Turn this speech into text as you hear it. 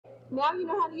Now you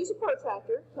know how to use a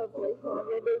protractor, hopefully, a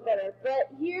little bit better. But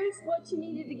here's what you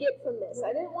needed to get from this.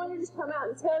 I didn't want to just come out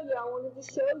and tell you, I wanted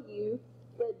to show you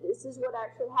that this is what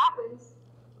actually happens.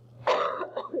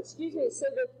 Excuse me. So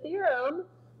the theorem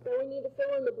that we need to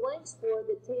fill in the blanks for,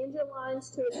 the tangent lines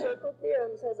to a circle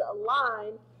theorem, says a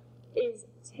line is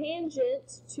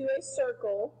tangent to a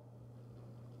circle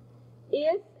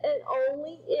if and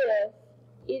only if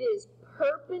it is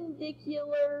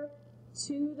perpendicular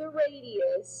to the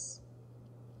radius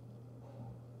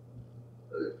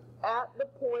at the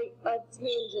point of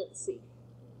tangency.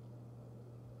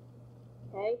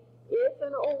 Okay? If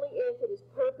and only if it is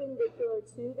perpendicular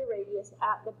to the radius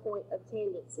at the point of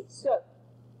tangency. So,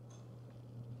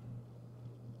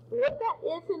 what that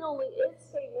if and only if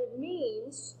statement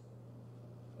means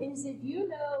is if you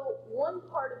know one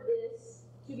part of this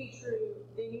to be true,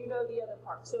 then you know the other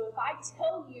part. So if I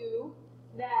tell you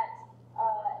that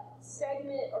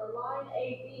segment or line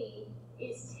AB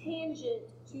is tangent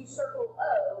to circle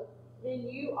O, then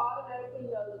you automatically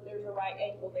know that there's a right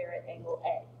angle there at angle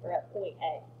A, or at point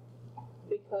A,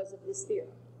 because of this theorem.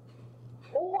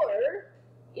 Or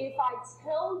if I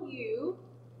tell you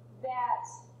that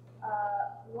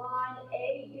line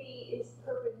AB is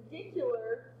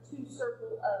perpendicular to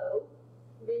circle O,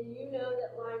 then you know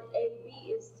that line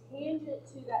AB is tangent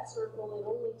to that circle and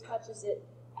only touches it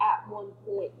at one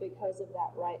point because of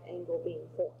that right angle being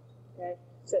formed. Okay?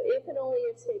 So if and only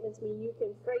if statements mean you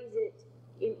can phrase it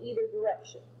in either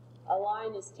direction. A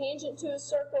line is tangent to a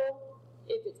circle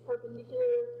if it's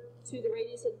perpendicular to the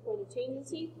radius at the point of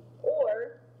tangency,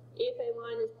 or if a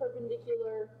line is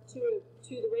perpendicular to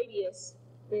the radius,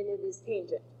 then it is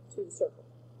tangent to the circle.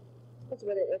 That's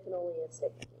what an if and only if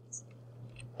statement means.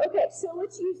 Okay, so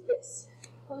let's use this.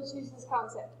 Let's use this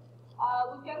concept.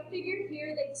 We've got a figure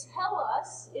here. They tell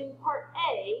us in part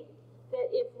A that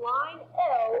if line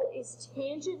L is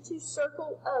tangent to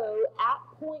circle O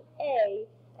at point A,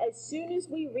 as soon as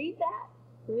we read that,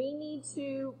 we need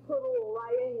to put a little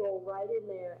right angle right in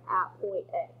there at point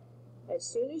A. As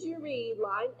soon as you read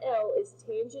line L is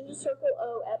tangent to circle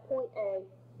O at point A,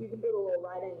 you can put a little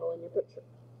right angle in your picture.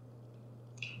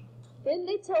 Then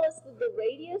they tell us that the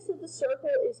radius of the circle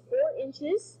is 4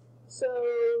 inches. So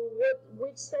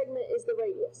which segment is the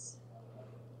radius?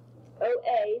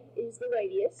 OA is the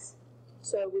radius.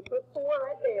 So we put 4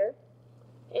 right there.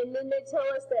 And then they tell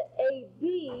us that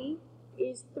AB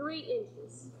is 3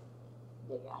 inches.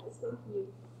 Hey guys, thank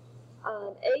you.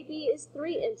 AB is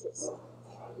 3 inches.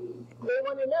 They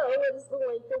want to know what is the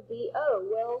length of BO.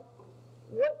 Well,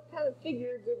 what kind of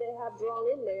figure do they have drawn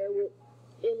in there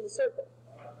in the circle?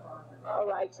 A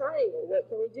right triangle. What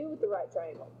can we do with the right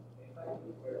triangle?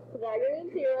 Pythagorean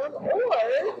theorem.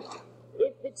 Or,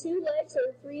 if the two legs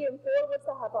are 3 and 4, what's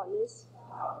the hypotenuse?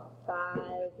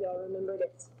 5. Y'all remembered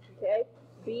it. Okay?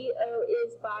 BO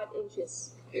is 5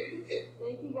 inches.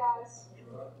 Thank you, guys.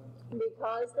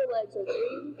 Because the legs are 3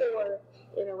 and 4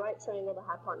 in a right triangle, the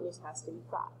hypotenuse has to be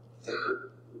 5.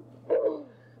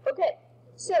 Okay,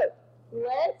 so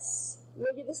let's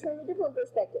look at this from a different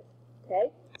perspective.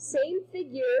 Okay? Same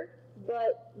figure,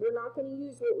 but we're not going to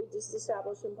use what we just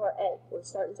established in part A. We're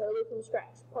starting totally from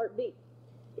scratch. Part B.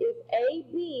 If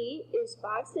AB is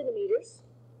 5 centimeters,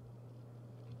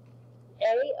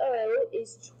 AO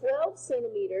is 12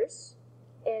 centimeters,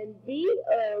 and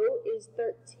BO is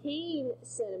 13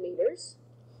 centimeters,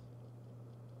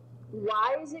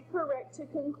 why is it correct to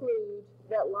conclude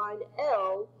that line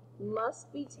L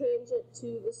must be tangent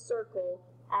to the circle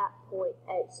at point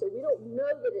A? So we don't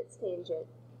know that it's tangent,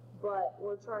 but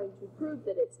we're trying to prove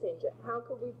that it's tangent. How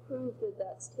can we prove that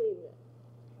that's tangent?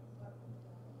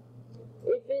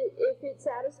 If it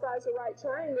satisfies a right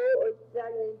triangle or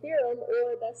Pythagorean theorem,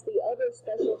 or that's the other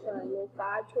special triangle,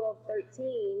 5, 12,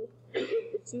 13,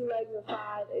 if the two legs are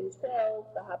 5 and 12,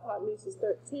 the hypotenuse is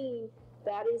 13,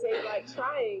 that is a right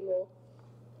triangle.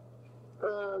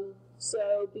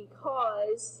 So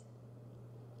because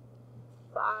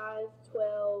 5,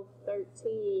 12,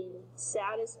 13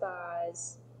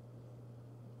 satisfies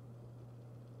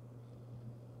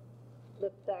the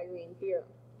Pythagorean theorem.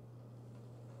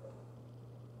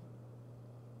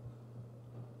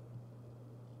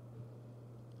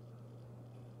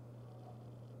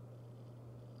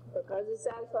 Because it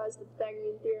satisfies the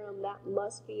Pythagorean theorem, that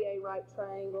must be a right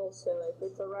triangle. So if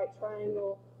it's a right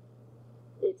triangle,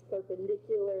 it's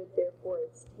perpendicular, therefore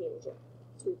it's tangent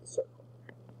to the circle.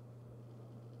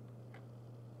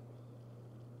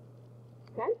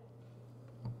 Okay?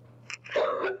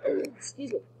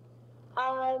 Excuse me.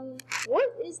 What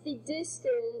is the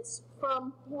distance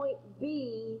from point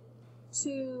B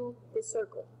to the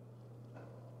circle?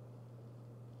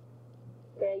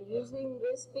 Okay, Okay, using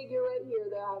this figure right here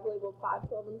that I've labeled 5,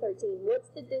 12, and 13, what's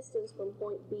the distance from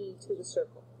point B to the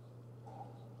circle?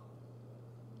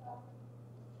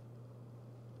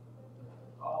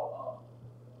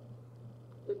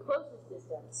 The closest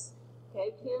distance.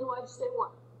 Okay, Ken, why'd you say 1?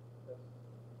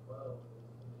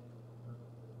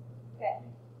 Okay,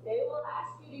 they will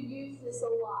ask you to use this a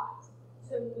lot,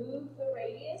 to move the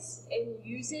radius and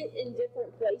use it in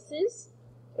different places.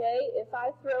 Okay, if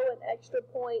I throw an extra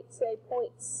point, say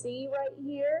point C right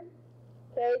here,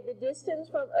 okay, the distance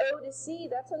from O to C,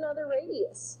 that's another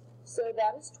radius. So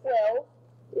that is 12.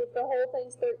 If the whole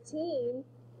thing's 13,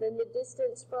 then the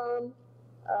distance from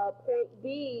point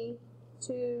B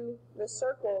to the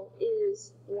circle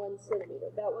is 1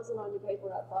 centimeter. That wasn't on your paper.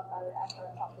 I thought about it after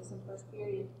I taught this in first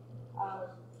period.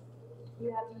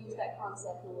 You have to use that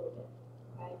concept a little bit.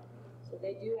 Okay, so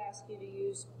they do ask you to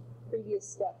use previous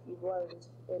stuff you've learned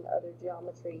in other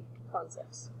geometry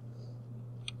concepts.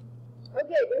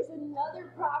 Okay, there's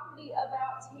another property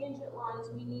about tangent lines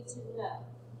we need to know.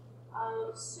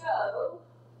 So,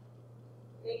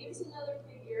 they give us another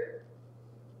figure.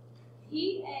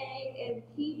 PA and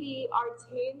PB are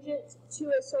tangent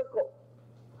to a circle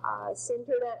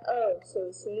centered at O. So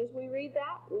as soon as we read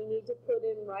that, we need to put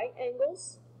in right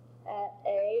angles at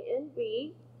A and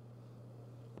B,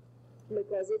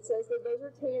 because it says that those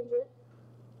are tangent.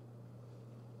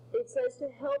 It says to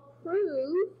help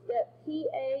prove that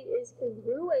PA is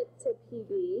congruent to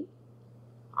PB,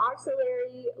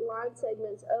 auxiliary line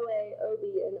segments OA, OB,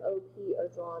 and OP are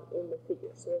drawn in the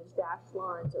figure. So those dashed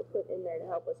lines are put in there to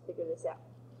help us figure this out.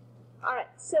 All right,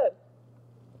 so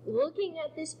looking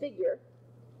at this figure,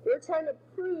 we're trying to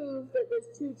prove that those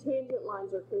two tangent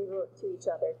lines are congruent to each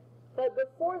other. But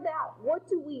before that, what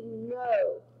do we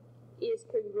know is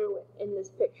congruent in this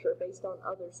picture based on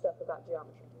other stuff about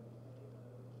geometry?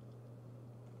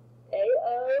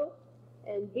 AO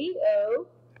and BO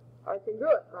are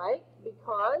congruent, right?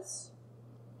 Because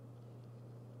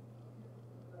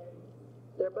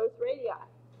they're both radii.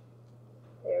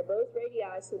 They're both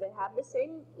radii, so they have the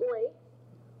same length.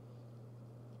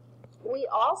 We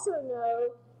also know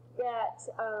that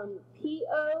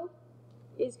PO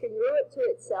is congruent to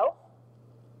itself.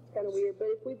 It's kind of weird, but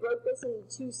if we broke this into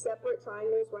two separate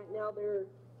triangles, right now they're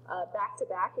back to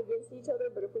back against each other,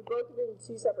 but if we broke it into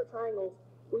two separate triangles,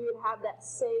 we would have that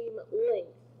same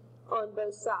length on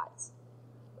both sides.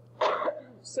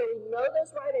 So we know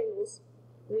those right angles,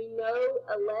 we know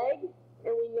a leg,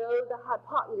 and we know the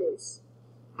hypotenuse.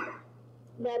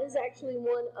 That is actually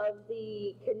one of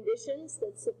the conditions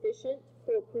that's sufficient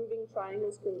for proving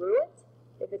triangles congruent.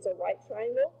 If it's a right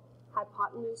triangle,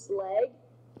 hypotenuse leg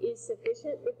is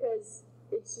sufficient because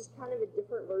it's just kind of a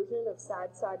different version of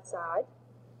side, side, side.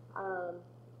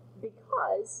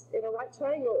 Because in a right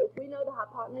triangle, if we know the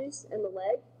hypotenuse and the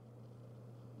leg,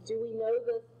 do we know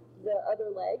the other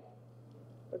leg?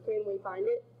 Or can we find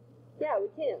it? Yeah, we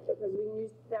can, because we can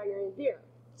use the Pythagorean theorem.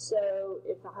 So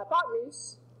if the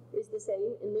hypotenuse is the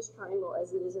same in this triangle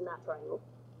as it is in that triangle,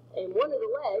 and one of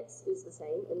the legs is the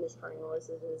same in this triangle as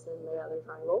it is in the other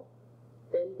triangle,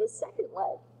 then the second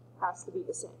leg has to be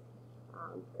the same,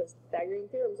 because the Pythagorean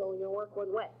theorem is only going to work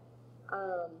one way.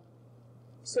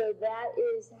 So that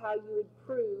is how you would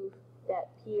prove that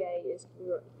PA is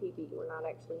congruent to PB. We're not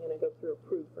actually going to go through a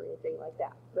proof or anything like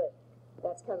that, but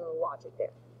that's kind of the logic there.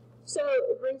 So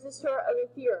it brings us to our other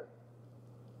theorem.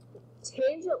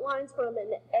 Tangent lines from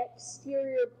an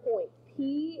exterior point.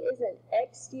 P is an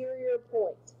exterior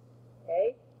point.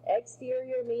 Okay?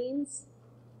 Exterior means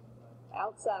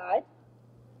outside.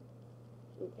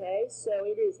 Okay, so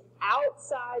it is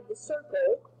outside the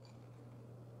circle.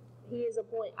 P is a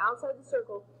point outside the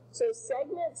circle. So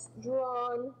segments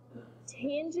drawn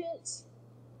tangent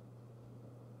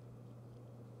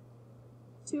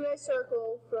to a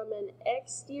circle from an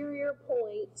exterior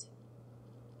point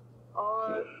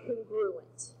are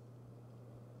congruent.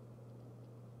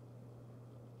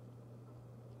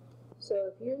 So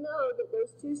if you know that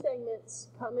those two segments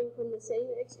coming from the same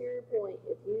exterior point,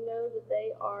 if you know that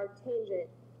they are tangent,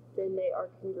 then they are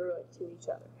congruent to each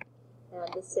other and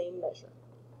have the same measure.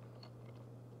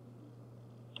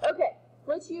 Okay,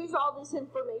 let's use all this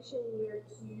information here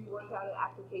to work out an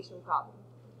application problem.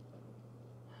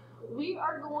 We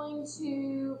are going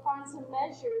to find some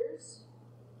measures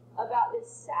about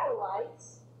this satellite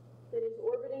that is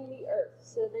orbiting the Earth.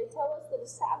 So they tell us that a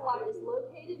satellite is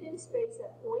located in space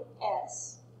at point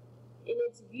S in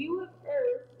its view of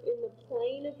Earth in the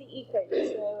plane of the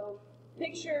equator. So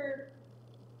picture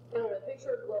a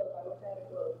globe. I wish I had a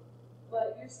globe.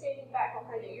 But you're standing back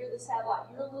behind it. You're the satellite.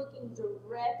 You're looking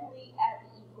directly at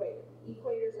the equator. The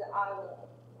equator's at eye level.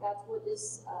 That's what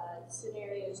this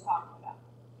scenario is talking about.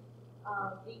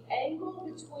 the angle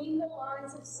between the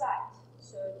lines of sight.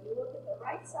 So if you look at the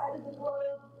right side of the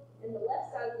globe and the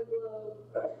left side of the globe,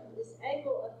 this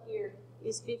angle up here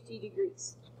is 50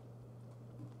 degrees.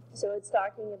 So it's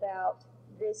talking about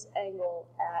this angle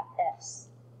at S.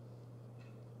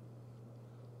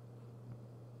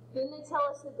 Then they tell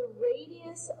us that the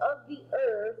radius of the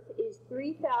Earth is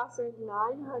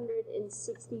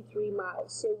 3,963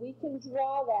 miles. So we can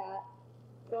draw that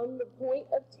from the point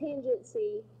of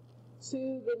tangency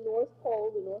to the North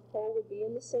Pole. The North Pole would be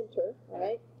in the center,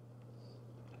 right?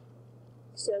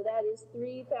 So that is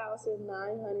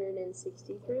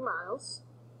 3,963 miles.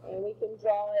 And we can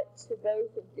draw it to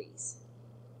both of these.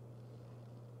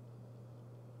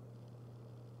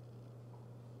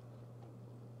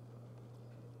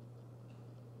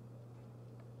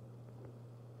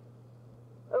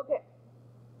 Okay,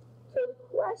 so the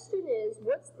question is,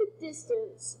 what's the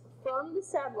distance from the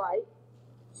satellite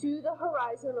to the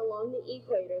horizon along the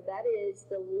equator? That is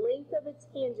the length of a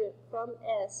tangent from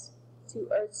S to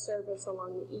Earth's surface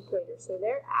along the equator. So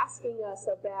they're asking us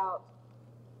about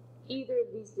either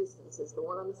of these distances, the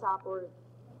one on the top, or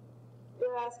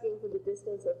they're asking for the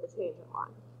distance of the tangent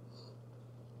line.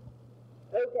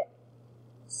 Okay,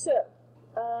 so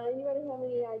anybody have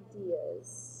any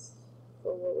ideas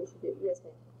for what we should do? Yes,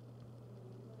 ma'am.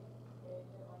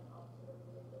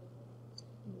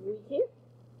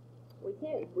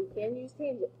 We can use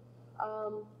tangent.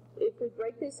 If we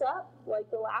break this up, like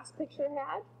the last picture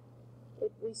had,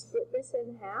 if we split this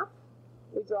in half,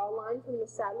 we draw a line from the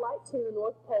satellite to the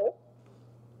North Pole.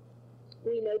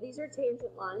 We know these are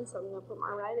tangent lines, so I'm going to put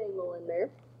my right angle in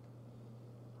there.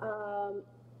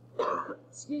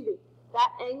 Excuse me.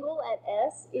 That angle at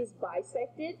S is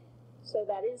bisected, so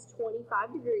that is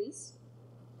 25 degrees.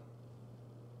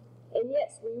 And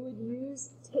yes, we would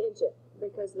use tangent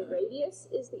because the radius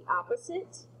is the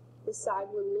opposite. The side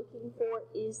we're looking for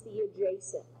is the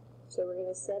adjacent. So we're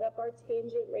going to set up our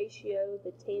tangent ratio.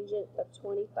 The tangent of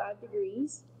 25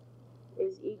 degrees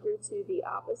is equal to the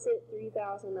opposite,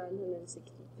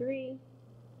 3,963,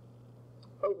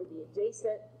 over the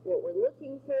adjacent, what we're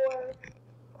looking for.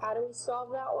 How do we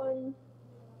solve that one?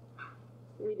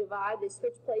 We divide, they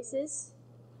switch places.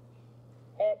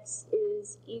 X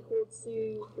is equal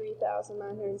to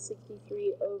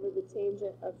 3,963 over the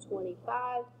tangent of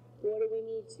 25. What do we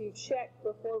need to check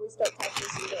before we start typing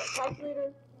this into a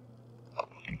calculator?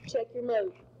 Check your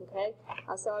mode, okay?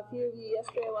 I saw a few of you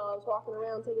yesterday while I was walking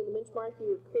around taking the benchmark, you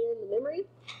were clearing the memory,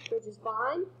 which is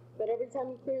fine, but every time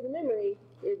you clear the memory,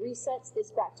 it resets this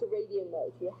back to radian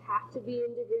mode. You have to be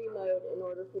in degree mode in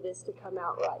order for this to come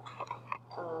out right.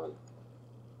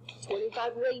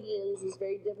 25 radians is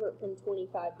very different from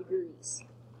 25 degrees.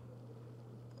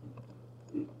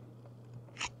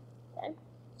 Okay,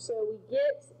 so we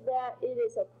get that it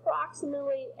is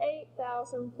approximately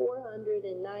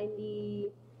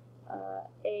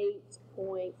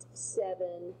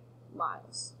 8,498.7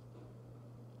 miles.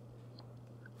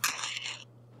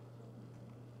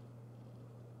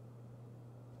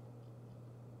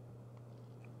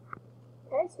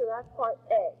 Okay, so that's part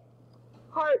A.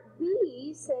 Part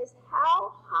B says,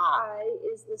 how high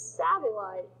is the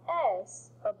satellite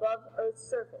S above Earth's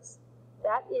surface?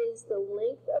 That is the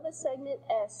length of a segment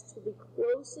S to the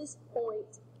closest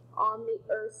point on the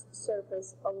Earth's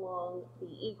surface along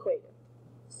the equator.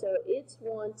 So it's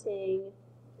wanting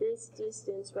this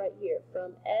distance right here,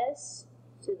 from S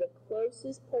to the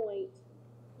closest point.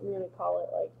 I'm going to call it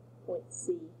like point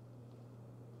C.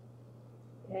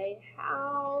 Okay,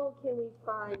 how can we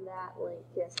find that length?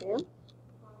 Yes, ma'am?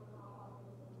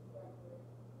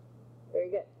 Very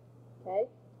good. Okay,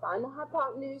 find the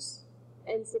hypotenuse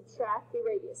and subtract the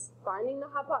radius. Finding the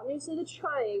hypotenuse of the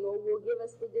triangle will give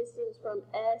us the distance from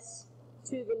S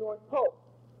to the North Pole.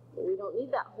 But we don't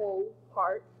need that whole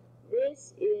part.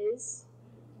 This is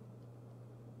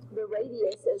the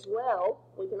radius as well.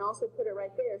 We can also put it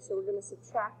right there, so we're going to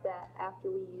subtract that after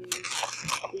we use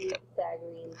the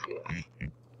Pythagorean theorem.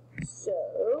 So,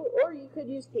 or you could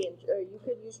use tangent, or you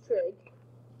could use trig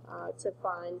to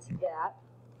find that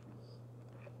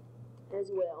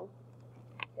as well.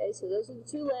 Okay, so those are the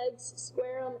two legs.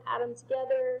 Square them, add them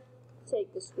together,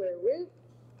 take the square root.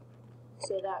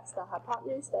 So that's the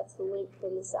hypotenuse, that's the length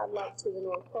from the satellite to the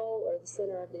North Pole, or the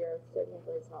center of the Earth.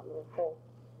 Technically it's not the North Pole.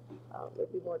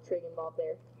 There'd be more trig involved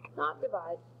there. Not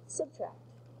divide, subtract.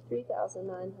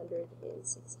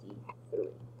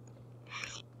 3,963.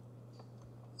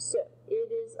 So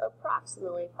it is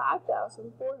approximately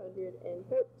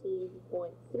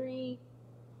 5,414.3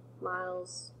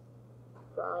 miles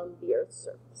from the Earth's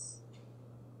surface.